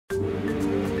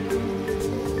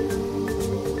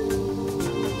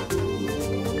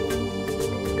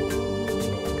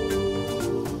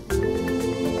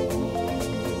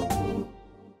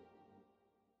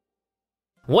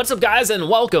What's up guys and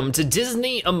welcome to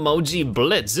Disney Emoji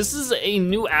Blitz. This is a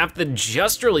new app that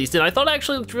just released and I thought it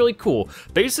actually looked really cool.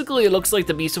 Basically it looks like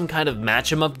to be some kind of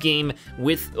match 'em up game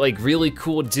with like really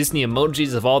cool Disney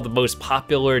emojis of all the most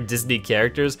popular Disney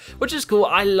characters, which is cool.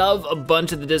 I love a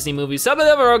bunch of the Disney movies. Some of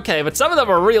them are okay, but some of them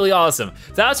are really awesome.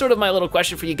 So that's sort of my little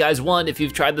question for you guys. One, if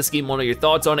you've tried this game, what are your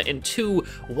thoughts on it? And two,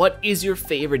 what is your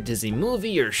favorite Disney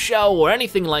movie or show or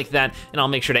anything like that? And I'll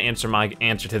make sure to answer my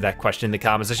answer to that question in the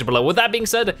comment section below. With that being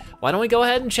said, why don't we go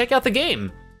ahead and check out the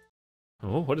game?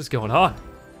 Oh, what is going on?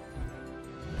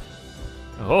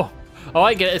 Oh,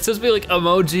 I get it. It's supposed to be like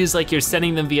emojis, like you're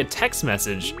sending them via text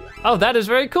message. Oh, that is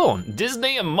very cool.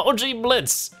 Disney Emoji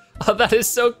Blitz. Oh, that is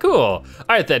so cool. All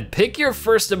right then, pick your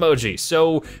first emoji.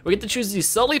 So we get to choose the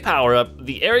Sully power-up,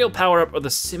 the Ariel power-up, or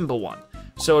the Simba one.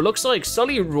 So it looks like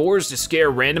Sully roars to scare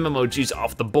random emojis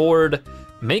off the board,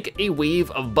 make a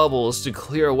wave of bubbles to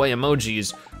clear away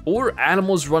emojis, or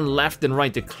animals run left and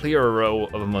right to clear a row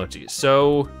of emojis.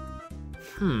 So,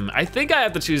 I think I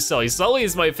have to choose Sully. Sully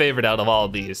is my favorite out of all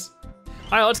of these.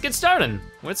 All right, let's get started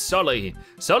with Sully.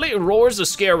 Sully roars to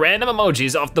scare random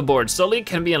emojis off the board. Sully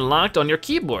can be unlocked on your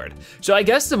keyboard. So I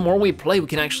guess the more we play, we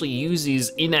can actually use these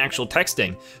in actual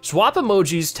texting. Swap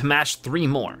emojis to match 3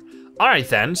 more. All right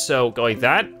then, so go like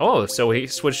that. Oh, so he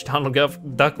switched Donald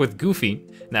Duck with Goofy.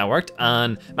 That worked.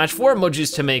 Match 4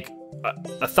 emojis to make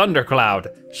a thundercloud.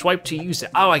 Swipe to use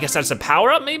it. Oh, I guess that's a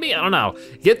power up maybe? I don't know.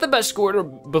 Get the best score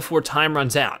before time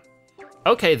runs out.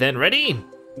 Okay then, ready?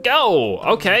 Go,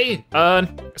 okay.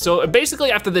 So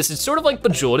basically after this, it's sort of like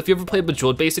Bejeweled. If you ever played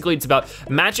Bejeweled, basically it's about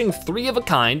matching 3 of a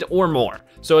kind or more.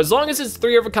 So as long as it's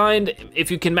 3 of a kind,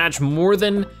 if you can match more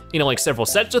than, like several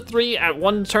sets of 3 at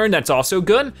one turn, that's also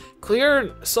good.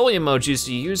 Clear Sully emojis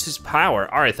to use his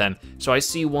power. All right then, so I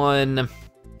see one.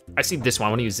 I see this one, I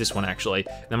wanna use this one actually.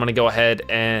 And I'm gonna go ahead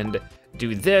and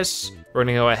do this. We're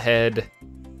gonna go ahead,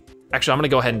 actually I'm gonna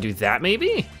go ahead and do that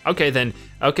maybe? Okay then,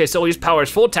 okay, so his power is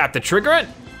full, tap to trigger it.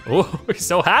 Oh, he's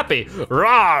so happy,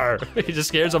 roar! He just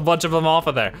scares a bunch of them off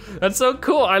of there. That's so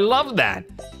cool, I love that.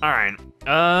 All right,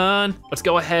 let's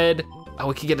go ahead. Oh,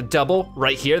 we can get a double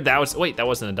right here. Wait, that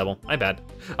wasn't a double, my bad.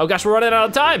 Oh gosh, we're running out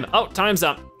of time. Oh, time's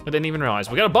up. I didn't even realize.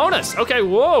 We got a bonus, okay,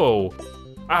 whoa.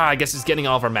 I guess it's getting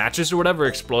all of our matches or whatever,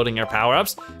 exploding our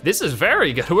power-ups. This is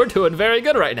very good, we're doing very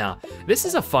good right now. This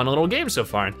is a fun little game so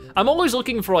far. I'm always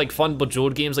looking for like fun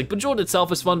Bejeweled games. Like Bejeweled itself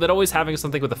is fun, but always having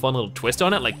something with a fun little twist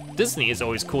on it, like Disney is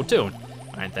always cool too. All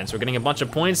right then, so we're getting a bunch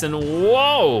of points and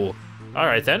whoa. All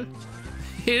right then,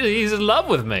 he's in love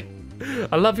with me.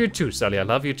 I love you too, Sully, I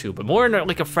love you too, but more in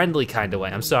like a friendly kind of way,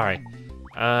 I'm sorry.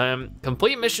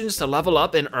 Complete missions to level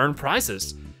up and earn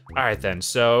prizes. All right then,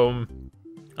 so,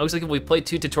 looks like if we play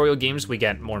 2 tutorial games, we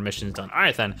get more missions done. All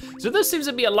right then, so there seems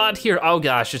to be a lot here. Oh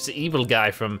gosh, it's the evil guy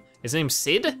from, his name's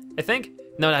Sid, I think?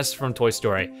 No, that's from Toy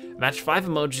Story. Match 5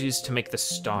 emojis to make the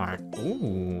star.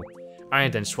 Ooh. All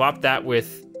right then, swap that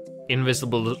with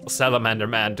Invisible Salamander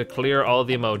Man to clear all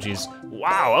the emojis.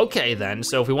 Wow, okay then.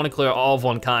 So if we wanna clear all of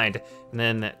one kind, and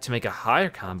then to make a higher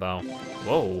combo.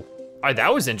 Whoa. All right,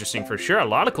 that was interesting for sure. A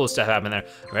lot of cool stuff happened there.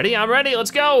 Ready, I'm ready, let's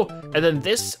go. And then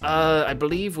this, I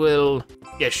believe will,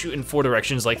 yeah, shoot in 4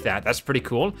 directions like that. That's pretty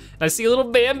cool. And I see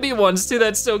little Bambi ones too,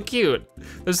 that's so cute.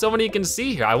 There's so many you can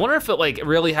see here. I wonder if it like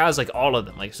really has like all of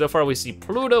them. Like so far we see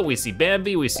Pluto, we see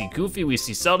Bambi, we see Goofy, we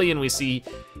see Sully, and we see,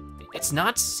 it's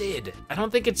not Sid. I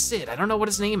don't think it's Sid. I don't know what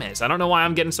his name is. I don't know why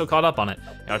I'm getting so caught up on it.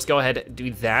 Now let's go ahead and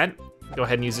do that. Go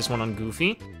ahead and use this one on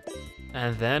Goofy.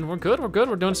 And then we're good,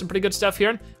 we're doing some pretty good stuff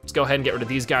here. Let's go ahead and get rid of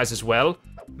these guys as well.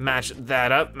 Match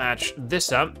that up, match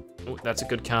this up. Ooh, that's a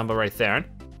good combo right there.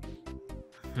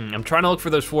 I'm trying to look for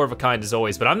those 4 of a kind as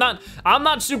always, but I'm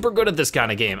not super good at this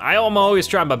kind of game. I'm always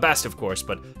trying my best, of course,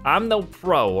 but I'm no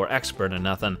pro or expert in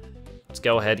nothing. Let's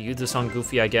go ahead, use this on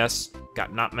Goofy, I guess.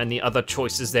 Got not many other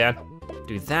choices there.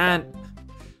 Do that.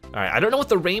 All right, I don't know what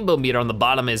the rainbow meter on the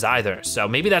bottom is either, so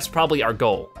maybe that's probably our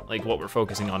goal, like what we're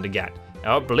focusing on to get.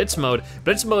 Oh, Blitz mode.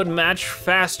 Blitz mode, match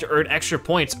fast to earn extra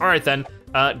points. All right then,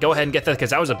 go ahead and get that,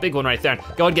 because that was a big one right there. Go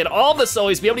ahead and get all the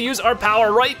Sullys to be able to use our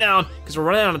power right now, because we're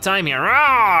running out of time here.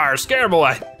 Rawr, scare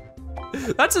boy.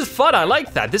 That's just fun, I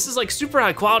like that. This is like super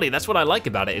high quality. That's what I like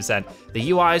about it, is that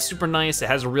the UI is super nice. It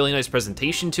has a really nice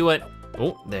presentation to it.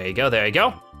 Oh, there you go, there you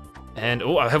go. And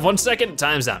oh, I have 1 second,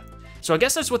 time's up. So I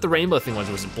guess that's what the rainbow thing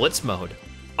was Blitz mode.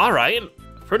 All right,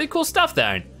 pretty cool stuff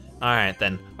there. All right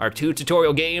then, our 2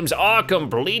 tutorial games are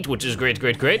complete, which is great,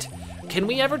 great, great. Can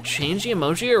we ever change the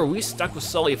emoji, or are we stuck with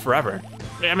Sully forever?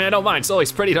 I mean, I don't mind,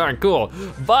 Sully's pretty darn cool,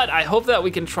 but I hope that we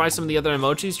can try some of the other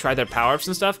emojis, try their power-ups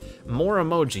and stuff. More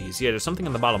emojis, yeah, there's something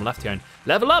on the bottom left here.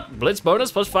 Level up, Blitz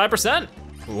bonus plus 5%.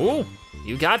 Ooh,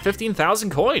 you got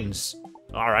 15,000 coins.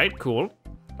 All right, cool.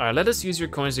 All right, let us use your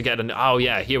coins to get an, oh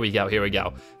yeah, here we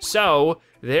go. So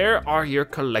there are your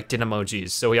collected emojis.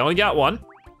 So we only got one.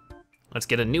 Let's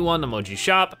get a new one, emoji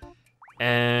shop,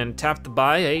 and tap to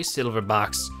buy a silver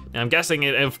box. Now I'm guessing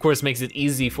it of course makes it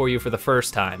easy for you for the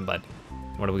first time, but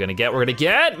what are we gonna get? We're gonna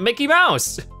get Mickey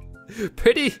Mouse.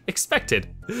 Pretty expected.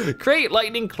 Create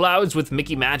lightning clouds with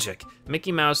Mickey magic.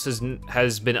 Mickey Mouse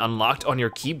has been unlocked on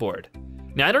your keyboard.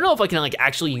 Now, I don't know if I can like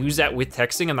actually use that with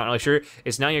texting, I'm not really sure.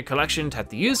 It's now your collection, tap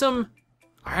to use them.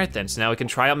 All right then, so now we can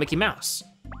try out Mickey Mouse.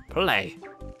 Play.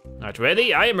 All right,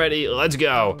 ready? I am ready, let's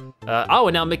go. Oh,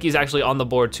 and now Mickey's actually on the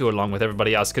board too, along with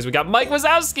everybody else, because we got Mike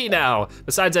Wazowski now.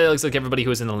 Besides that, it looks like everybody who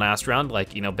was in the last round,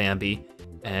 like, you know, Bambi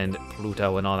and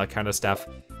Pluto and all that kind of stuff.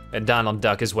 And Donald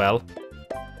Duck as well.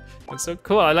 That's so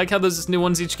cool. I like how there's new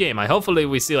ones each game. Hopefully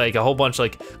we see like a whole bunch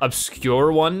like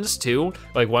obscure ones too.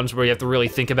 Like ones where you have to really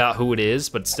think about who it is,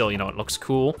 but still, you know, it looks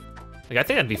cool. Like I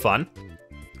think that'd be fun.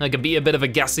 Like it'd be a bit of a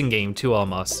guessing game too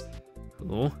almost.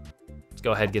 Cool. Let's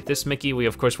go ahead and get this Mickey. We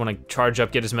of course wanna charge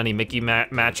up, get as many Mickey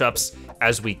matchups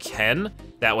as we can.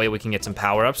 That way we can get some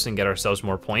power-ups and get ourselves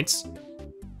more points.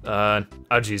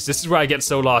 Oh geez, this is where I get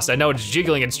so lost. I know it's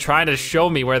jiggling, it's trying to show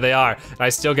me where they are, and I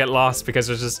still get lost because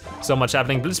there's just so much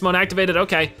happening. Blitz mode activated,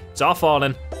 okay, it's all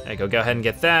falling. There you go ahead and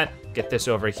get that. Get this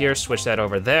over here, switch that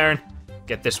over there.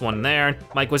 Get this one there.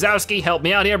 Mike Wazowski, help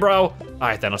me out here, bro. All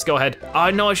right then, let's go ahead.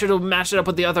 Oh no, I should have matched it up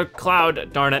with the other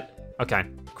cloud, darn it. Okay,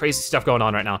 crazy stuff going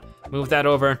on right now. Move that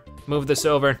over, move this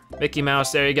over. Mickey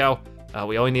Mouse, there you go.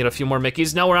 We only need a few more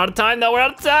Mickeys. No, we're out of time,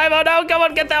 oh no, come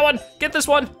on, get that one, get this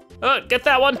one. Get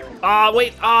that one.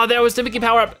 Wait, there was the Mickey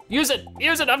power up. Use it.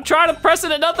 I'm trying to press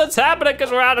it and nothing's happening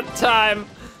because we're out of time.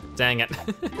 Dang it.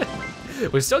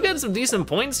 We're still getting some decent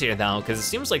points here though, because it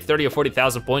seems like 30 or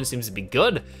 40,000 points seems to be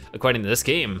good according to this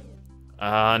game.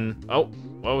 Oh,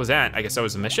 what was that? I guess that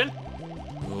was a mission.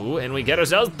 Ooh, and we get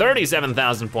ourselves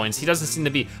 37,000 points. He doesn't seem to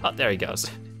be, oh, there he goes.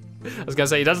 I was gonna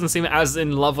say, he doesn't seem as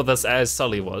in love with us as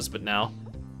Sully was, but now.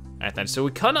 Alright then, so we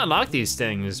can unlock these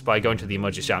things by going to the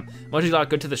emoji shop. Emoji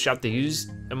lock, go to the shop to use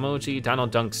emoji.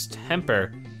 Donald Duck's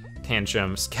temper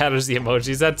tantrum scatters the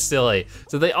emojis, that's silly.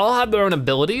 So they all have their own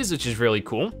abilities, which is really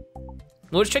cool.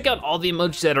 Let's check out all the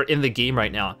emojis that are in the game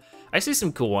right now. I see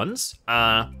some cool ones.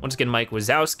 Once again, Mike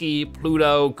Wazowski,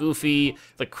 Pluto, Goofy,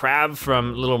 the crab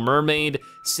from Little Mermaid,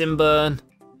 Simba.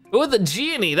 Oh, the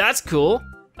genie, that's cool.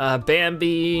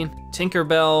 Bambi,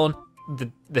 Tinkerbell,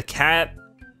 the cat.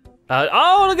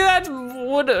 Oh, look at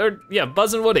that,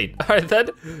 Buzz and Woody. All right then,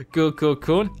 cool.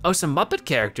 Oh, some Muppet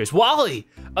characters, Wally.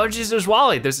 Oh geez, there's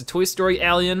Wally. There's a Toy Story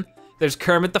alien. There's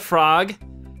Kermit the Frog.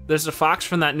 There's a fox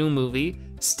from that new movie.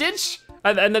 Stitch,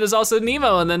 and then there's also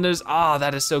Nemo, and then there's, oh,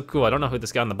 that is so cool. I don't know who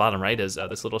this guy on the bottom right is,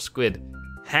 this little squid,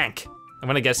 Hank. I'm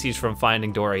gonna guess he's from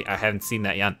Finding Dory. I haven't seen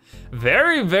that yet.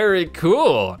 Very, very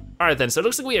cool. All right then, so it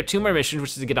looks like we have 2 more missions,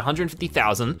 which is to get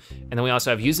 150,000, and then we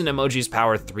also have using emojis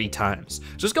power 3 times.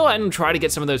 So let's go ahead and try to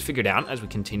get some of those figured out as we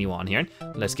continue on here.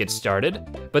 Let's get started.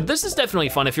 But this is definitely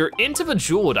fun. If you're into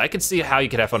Bejeweled, I could see how you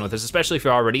could have fun with this, especially if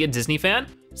you're already a Disney fan.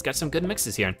 It's got some good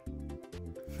mixes here.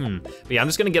 But yeah, I'm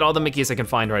just gonna get all the Mickeys I can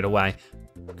find right away,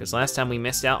 because last time we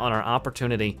missed out on our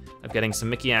opportunity of getting some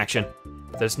Mickey action.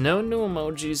 There's no new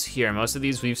emojis here. Most of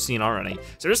these we've seen already.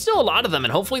 So there's still a lot of them,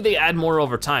 and hopefully they add more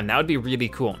over time. That would be really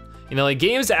cool. You know, like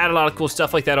games that add a lot of cool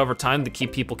stuff like that over time to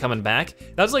keep people coming back.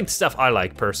 That's like the stuff I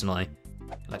like personally.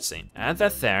 Let's see, add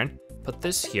that there, put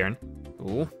this here.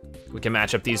 Ooh, we can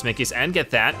match up these Mickeys and get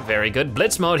that, very good.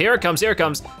 Blitz mode, here it comes.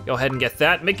 Go ahead and get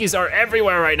that. Mickeys are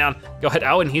everywhere right now. Go ahead,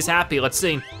 oh, and he's happy, let's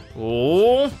see.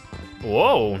 Ooh,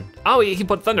 whoa. Oh, he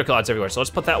put thunder clouds everywhere, so let's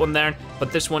put that one there,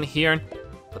 put this one here,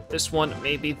 put this one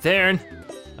maybe there.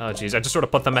 Oh geez, I just sort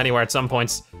of put them anywhere at some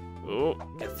points. Ooh,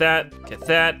 get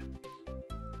that.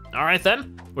 All right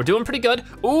then, we're doing pretty good.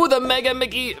 Ooh, the Mega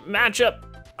Mickey matchup.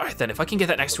 All right then, if I can get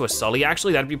that next to a Sully,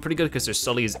 actually, that'd be pretty good because there's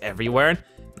Sullys everywhere.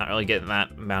 Not really getting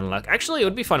that amount of luck. Actually, it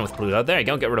would be fun with Pluto. There you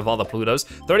go, get rid of all the Plutos.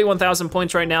 31,000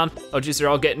 points right now. Oh geez, they're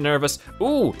all getting nervous.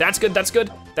 Ooh, that's good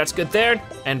there.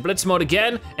 And Blitz mode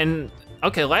again, and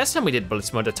okay, last time we did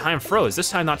Blitz mode, the time froze. This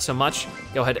time, not so much.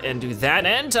 Go ahead and do that,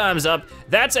 and time's up.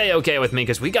 That's a-okay with me,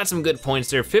 because we got some good points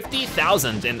there.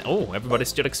 50,000, and oh, everybody's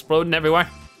still exploding everywhere.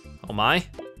 Oh my,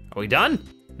 are we done?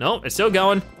 No, it's still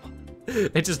going.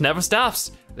 It just never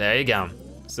stops. There you go.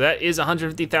 So that is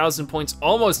 150,000 points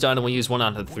almost done, and we use 1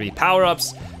 out of the 3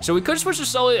 power-ups. So we could switch to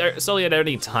Sully at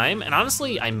any time, and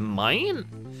honestly, I might.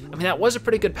 I mean, that was a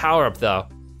pretty good power-up though.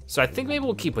 So I think maybe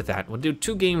we'll keep with that. We'll do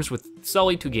 2 games with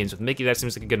Sully, 2 games with Mickey. That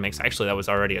seems like a good mix. Actually, that was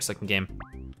already a second game.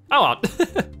 Oh well.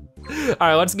 All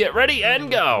right, let's get ready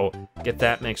and go. Get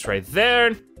that mix right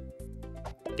there.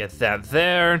 Get that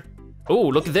there. Oh,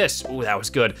 look at this. Oh, that was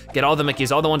good. Get all the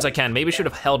Mickeys, all the ones I can. Maybe should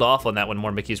have held off on that when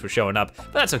more Mickeys were showing up,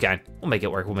 but that's okay. We'll make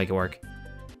it work, we'll make it work.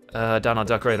 Donald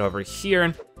Duck right over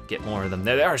here. Get more of them.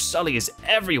 There are Sullys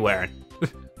everywhere.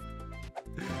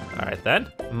 All right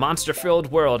then,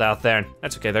 monster-filled world out there.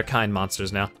 That's okay, they're kind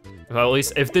monsters now. Well, at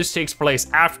least if this takes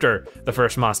place after the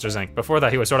first Monsters Inc. Before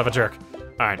that, he was sort of a jerk.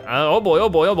 All right, oh boy, oh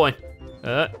boy, oh boy.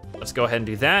 Let's go ahead and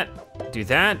do that,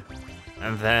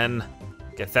 and then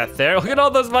get that there. Look at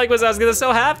all those Mike Wazowskis, they're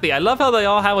so happy. I love how they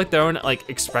all have like their own like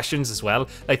expressions as well.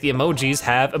 Like the emojis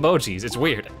have emojis, it's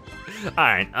weird. All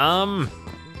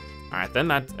right, then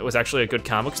that was actually a good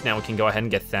combo, because now we can go ahead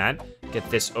and get that. Get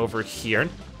this over here.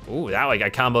 Ooh, that like I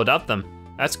comboed up them.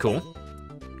 That's cool.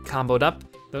 Comboed up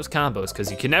those combos, because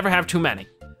you can never have too many.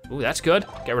 Ooh, that's good.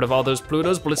 Get rid of all those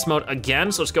Plutos, Blitz mode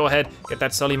again. So let's go ahead, get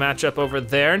that Sully matchup over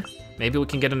there. Maybe we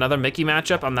can get another Mickey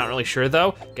matchup, I'm not really sure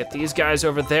though. Get these guys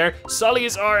over there.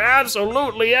 Sullys are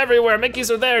absolutely everywhere. Mickeys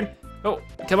are there. Oh,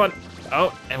 come on.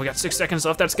 Oh, and we got 6 seconds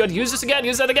left, that's good. Use this again,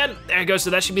 use that again. There you go, so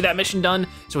that should be that mission done.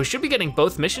 So we should be getting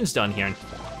both missions done here.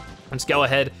 Let's go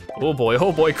ahead. Oh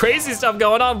boy, crazy stuff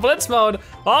going on. Blitz mode,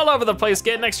 all over the place,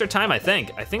 getting extra time, I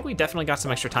think. I think we definitely got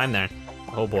some extra time there.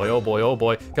 Oh boy, oh boy, oh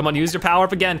boy. Come on, use your power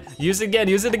up again. Use it again,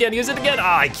 use it again, use it again. Oh,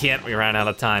 I can't, we ran out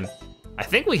of time. I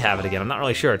think we have it again, I'm not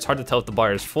really sure. It's hard to tell if the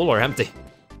bar is full or empty.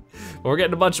 But we're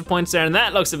getting a bunch of points there, and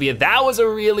that looks to be it. That was a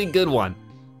really good one.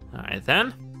 All right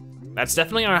then. That's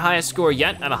definitely our highest score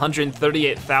yet at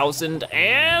 138,000,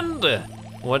 and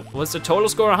what was the total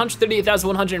score?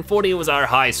 138,140 was our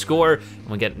high score, and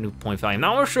we get a new point value. I'm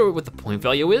not sure what the point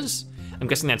value is. I'm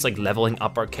guessing that's like leveling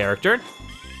up our character.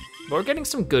 But we're getting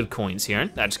some good coins here,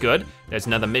 that's good. There's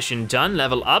another mission done,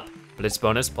 level up, Blitz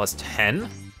bonus plus 10.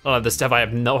 A lot of this stuff I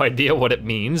have no idea what it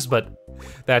means, but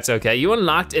that's okay. You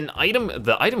unlocked an item,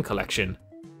 the item collection.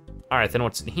 All right, then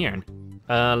what's in here?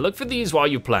 Look for these while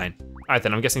you play. All right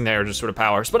then, I'm guessing they're just sort of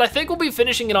powers, but I think we'll be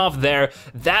finishing it off there.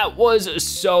 That was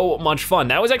so much fun.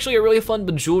 That was actually a really fun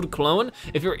Bejeweled clone.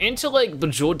 If you're into like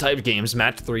Bejeweled type games,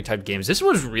 Match 3 type games, this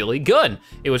was really good.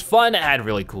 It was fun, it had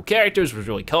really cool characters, was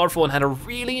really colorful, and had a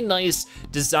really nice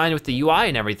design with the UI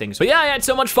and everything. So yeah, I had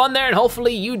so much fun there, and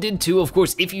hopefully you did too. Of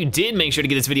course, if you did, make sure to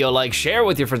give this video a like, share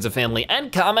with your friends and family,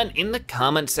 and comment in the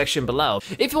comment section below.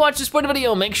 If you watched this part of the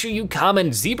video, make sure you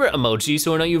comment zebra emoji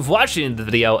so I know you've watched it in the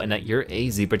video and that you're a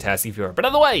Zebratastic viewer. But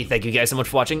either way, thank you guys so much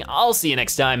for watching. I'll see you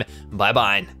next time.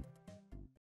 Bye-bye.